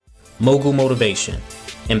Mogul Motivation,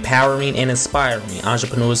 empowering and inspiring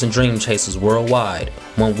entrepreneurs and dream chasers worldwide,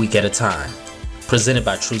 1 week at a time. Presented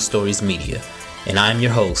by True Stories Media. And I am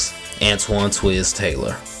your host, Antoine Twiz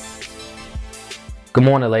Taylor. Good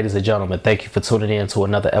morning, ladies and gentlemen. Thank you for tuning in to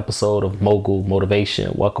another episode of Mogul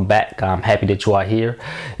Motivation. Welcome back. I'm happy that you are here.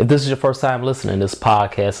 If this is your first time listening, this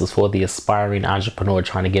podcast is for the aspiring entrepreneur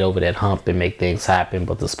trying to get over that hump and make things happen.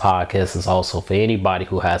 But this podcast is also for anybody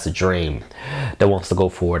who has a dream that wants to go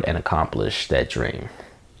forward and accomplish that dream.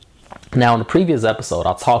 Now, in the previous episode,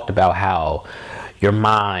 I talked about how your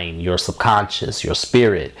mind, your subconscious, your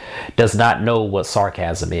spirit does not know what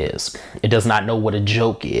sarcasm is. It does not know what a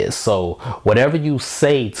joke is. So whatever you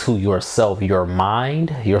say to yourself, your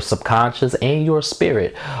mind, your subconscious, and your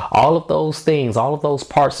spirit, all of those things, all of those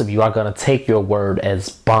parts of you are going to take your word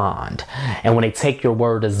as bond. And when they take your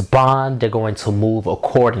word as bond, they're going to move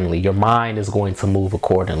accordingly. Your mind is going to move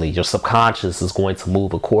accordingly. Your subconscious is going to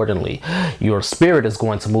move accordingly. Your spirit is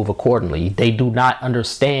going to move accordingly. They do not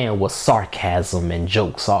understand what sarcasm and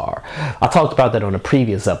jokes are. I talked about that on a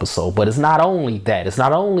previous episode, but it's not only that. It's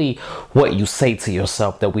not only what you say to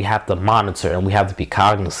yourself that we have to monitor and we have to be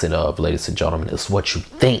cognizant of, ladies and gentlemen. It's what you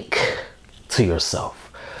think to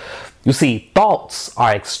yourself. You see, thoughts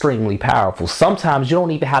are extremely powerful. Sometimes you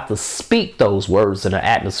don't even have to speak those words in the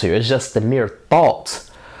atmosphere. It's just the mere thought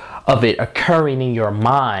of it occurring in your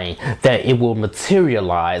mind that it will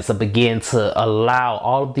materialize and begin to allow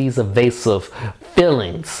all of these evasive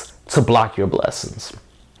feelings to block your blessings.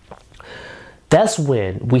 That's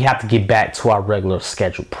when we have to get back to our regular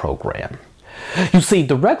scheduled program. You see,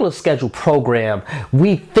 the regular scheduled program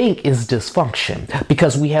we think is dysfunction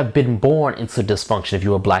because we have been born into dysfunction. If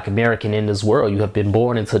you're a Black American in this world, you have been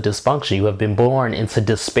born into dysfunction. You have been born into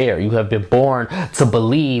despair. You have been born to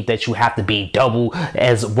believe that you have to be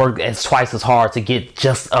work as twice as hard to get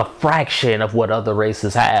just a fraction of what other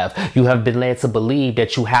races have. You have been led to believe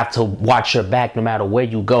that you have to watch your back no matter where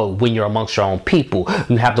you go when you're amongst your own people.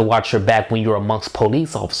 You have to watch your back when you're amongst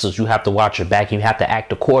police officers. You have to watch your back and you have to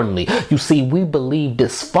act accordingly. You see, we believe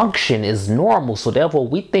dysfunction is normal, so therefore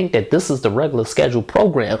we think that this is the regular scheduled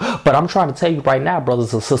program. But I'm trying to tell you right now,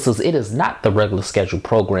 brothers and sisters, it is not the regular scheduled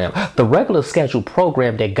program. The regular scheduled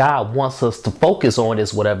program that God wants us to focus on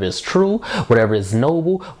is whatever is true, whatever is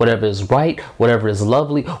noble, whatever is right, whatever is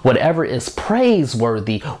lovely, whatever is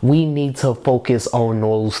praiseworthy. We need to focus on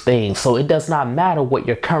those things. So it does not matter what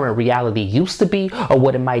your current reality used to be or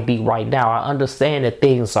what it might be right now. I understand that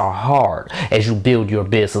things are hard as you build your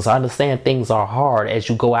business. I understand things are hard as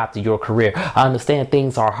you go after your career. I understand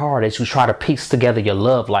things are hard as you try to piece together your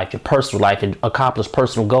love life, your personal life, and accomplish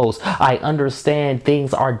personal goals. I understand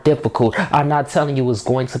things are difficult. I'm not telling you it's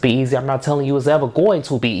going to be easy. I'm not telling you it's ever going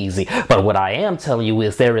to be easy. But what I am telling you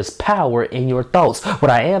is there is power in your thoughts. What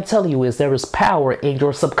I am telling you is there is power in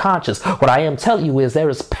your subconscious. What I am telling you is there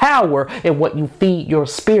is power in what you feed your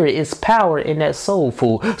spirit. It's power in that soul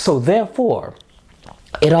food. So therefore,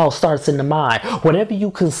 it all starts in the mind. Whatever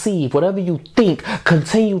you conceive, whatever you think,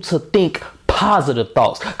 continue to think positive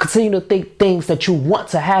thoughts. Continue to think things that you want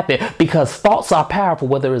to happen because thoughts are powerful,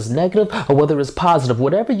 whether it's negative or whether it's positive.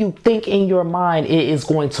 Whatever you think in your mind, it is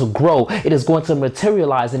going to grow. It is going to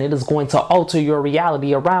materialize and it is going to alter your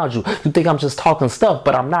reality around you. You think I'm just talking stuff,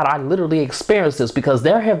 but I'm not. I literally experienced this because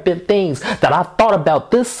there have been things that I've thought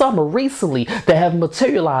about this summer recently that have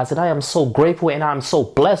materialized, and I am so grateful and I'm so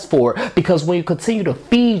blessed for it because when you continue to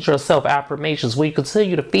feed yourself affirmations, when you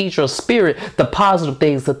continue to feed your spirit the positive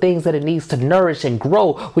things, the things that it needs to nourish and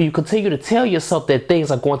grow, when you continue to tell yourself that things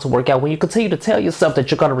are going to work out, when you continue to tell yourself that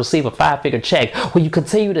you're going to receive a 5-figure check, when you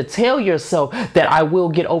continue to tell yourself that I will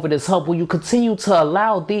get over this hump, when you continue to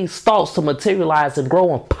allow these thoughts to materialize and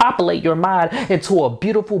grow and populate your mind into a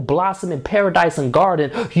beautiful blossoming paradise and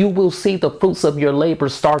garden, you will see the fruits of your labor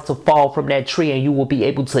start to fall from that tree and you will be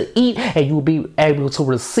able to eat and you will be able to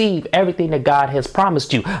receive everything that God has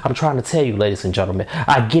promised you. I'm trying to tell you, ladies and gentlemen,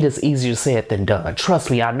 I get it's easier said than done. Trust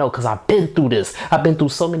me, I know, because I've been through this. I've been through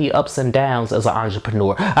so many ups and downs as an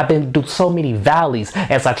entrepreneur. I've been through so many valleys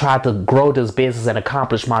as I tried to grow this business and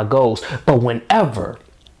accomplish my goals. But whenever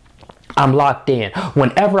I'm locked in,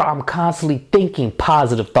 whenever I'm constantly thinking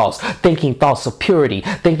positive thoughts, thinking thoughts of purity,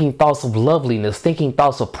 thinking thoughts of loveliness, thinking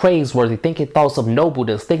thoughts of praiseworthy, thinking thoughts of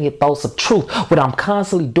nobleness, thinking thoughts of truth, when I'm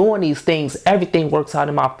constantly doing these things, everything works out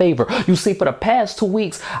in my favor. You see, for the past 2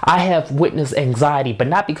 weeks, I have witnessed anxiety, but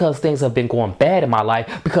not because things have been going bad in my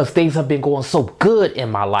life, because things have been going so good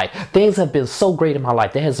in my life. Things have been so great in my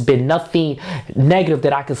life. There has been nothing negative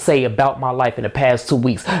that I can say about my life in the past 2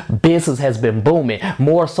 weeks. Business has been booming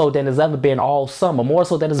more so than it's ever been all summer, more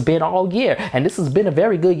so than it's been all year. And this has been a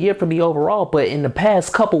very good year for me overall, but in the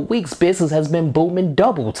past couple weeks, business has been booming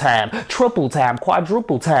double time, triple time,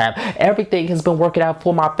 quadruple time. Everything has been working out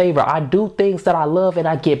for my favor. I do things that I love and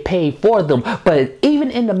I get paid for them. But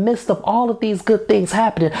even in the midst of all of these good things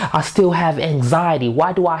happening, I still have anxiety.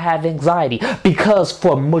 Why do I have anxiety? Because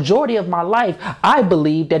for majority of my life, I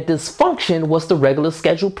believe that dysfunction was the regular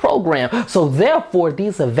schedule program. So therefore,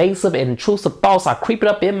 these evasive and intrusive thoughts are creeping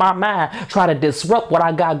up in my mind, trying to disrupt what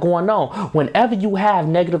I got going on. Whenever you have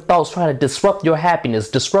negative thoughts trying to disrupt your happiness,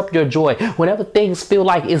 disrupt your joy, whenever things feel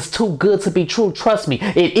like it's too good to be true, trust me,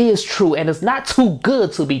 it is true, and it's not too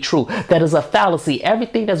good to be true. That is a fallacy.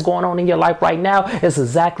 Everything that's going on in your life right now is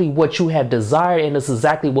exactly what you have desired, and it's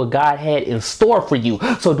exactly what God had in store for you.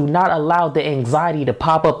 So do not allow the anxiety to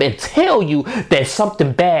pop up and tell you that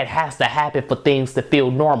something bad has to happen for things to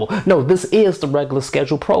feel normal. No, this is the regular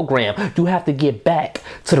schedule program. You have to get back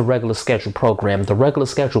to the regular schedule program. The regular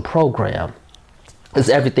schedule program is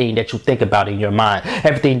everything that you think about in your mind,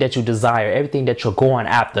 everything that you desire, everything that you're going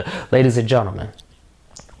after. Ladies and gentlemen,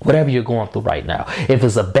 whatever you're going through right now, if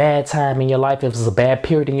it's a bad time in your life, if it's a bad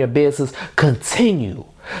period in your business, continue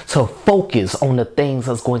to focus on the things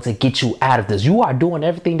that's going to get you out of this. You are doing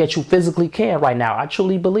everything that you physically can right now. I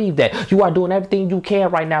truly believe that. You are doing everything you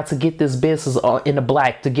can right now to get this business in the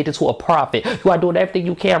black, to get it to a profit. You are doing everything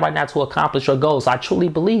you can right now to accomplish your goals. I truly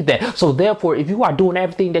believe that. So therefore, if you are doing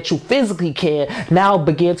everything that you physically can, now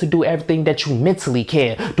begin to do everything that you mentally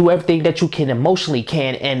can. Do everything that you can emotionally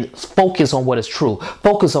can, and focus on what is true.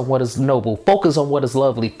 Focus on what is noble. Focus on what is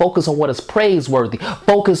lovely. Focus on what is praiseworthy.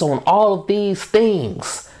 Focus on all of these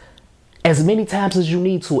things as many times as you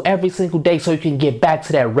need to every single day, so you can get back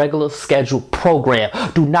to that regular scheduled program.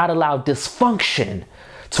 Do not allow dysfunction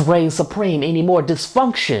to reign supreme anymore.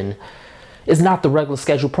 Dysfunction is not the regular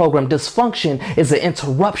scheduled program. Dysfunction is an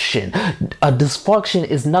interruption. A dysfunction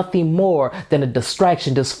is nothing more than a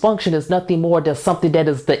distraction. Dysfunction is nothing more than something that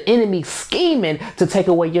is the enemy scheming to take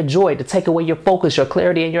away your joy, to take away your focus, your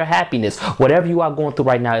clarity, and your happiness. Whatever you are going through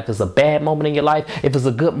right now, if it's a bad moment in your life, if it's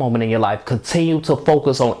a good moment in your life, continue to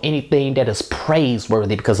focus on anything that is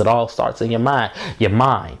praiseworthy, because it all starts in your mind. Your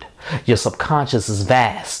mind. Your subconscious is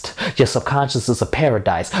vast. Your subconscious is a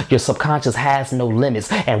paradise. Your subconscious has no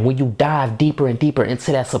limits. And when you dive deeper and deeper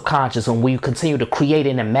into that subconscious, and when you continue to create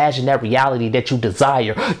and imagine that reality that you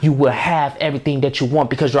desire, you will have everything that you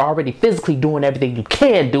want, because you're already physically doing everything you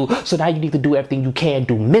can do. So now you need to do everything you can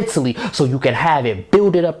do mentally, so you can have it.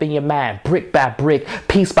 Build it up in your mind, brick by brick,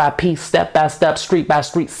 piece by piece, step by step, street by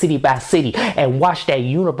street, city by city, and watch that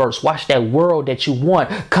universe, watch that world that you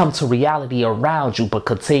want come to reality around you. But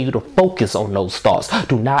continue to focus on those thoughts.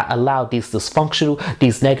 Do not allow these dysfunctional,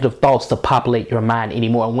 these negative thoughts to populate your mind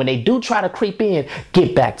anymore. And when they do try to creep in,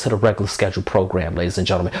 get back to the regular schedule program, ladies and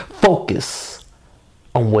gentlemen. Focus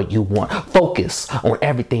on what you want. Focus on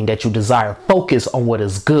everything that you desire. Focus on what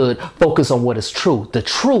is good. Focus on what is true. The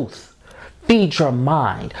truth. Feed your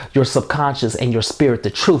mind, your subconscious, and your spirit the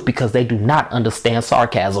truth, because they do not understand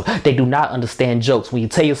sarcasm. They do not understand jokes. When you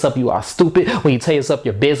tell yourself you are stupid, when you tell yourself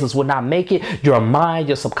your business will not make it, your mind,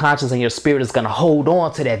 your subconscious, and your spirit is going to hold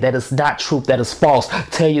on to that. That is not truth. That is false.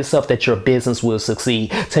 Tell yourself that your business will succeed.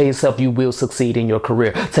 Tell yourself you will succeed in your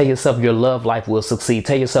career. Tell yourself your love life will succeed.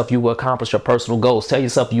 Tell yourself you will accomplish your personal goals. Tell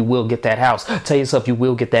yourself you will get that house. Tell yourself you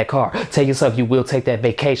will get that car. Tell yourself you will take that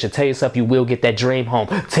vacation. Tell yourself you will get that dream home.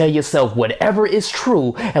 Tell yourself whatever is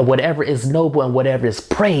true and whatever is noble and whatever is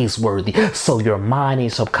praiseworthy, so your mind and your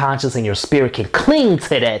subconscious and your spirit can cling to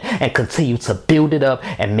that and continue to build it up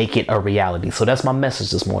and make it a reality. So that's my message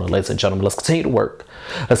this morning, ladies and gentlemen. Let's continue to work.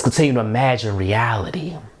 Let's continue to imagine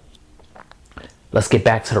reality. Let's get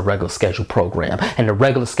back to the regular schedule program. And the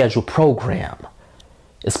regular schedule program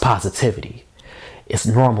is positivity. It's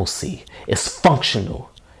normalcy. It's functional.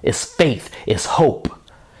 It's faith. It's hope.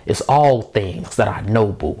 It's all things that are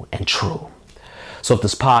noble and true. So if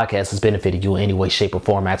this podcast has benefited you in any way, shape, or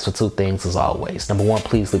form, ask for two things as always. Number one,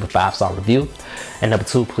 please leave a 5-star review. And number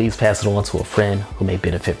two, please pass it on to a friend who may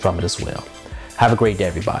benefit from it as well. Have a great day,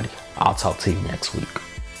 everybody. I'll talk to you next week.